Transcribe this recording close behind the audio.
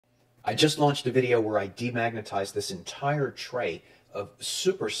I just launched a video where I demagnetized this entire tray of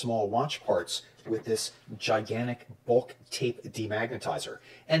super small watch parts with this gigantic bulk tape demagnetizer.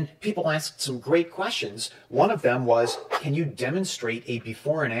 And people asked some great questions. One of them was, can you demonstrate a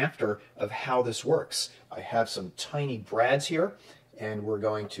before and after of how this works? I have some tiny brads here, and we're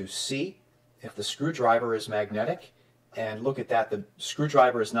going to see if the screwdriver is magnetic. And look at that, the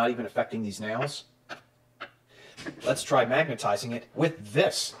screwdriver is not even affecting these nails. Let's try magnetizing it with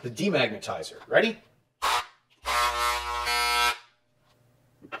this, the demagnetizer. Ready?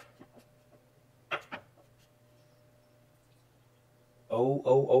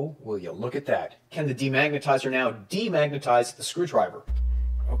 Oh, will you look at that. Can the demagnetizer now demagnetize the screwdriver?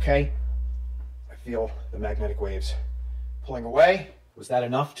 Okay, I feel the magnetic waves pulling away. Was that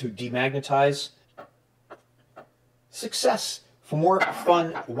enough to demagnetize? Success! For more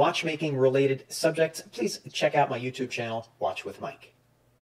fun watchmaking related subjects, please check out my YouTube channel, Watch with Mike.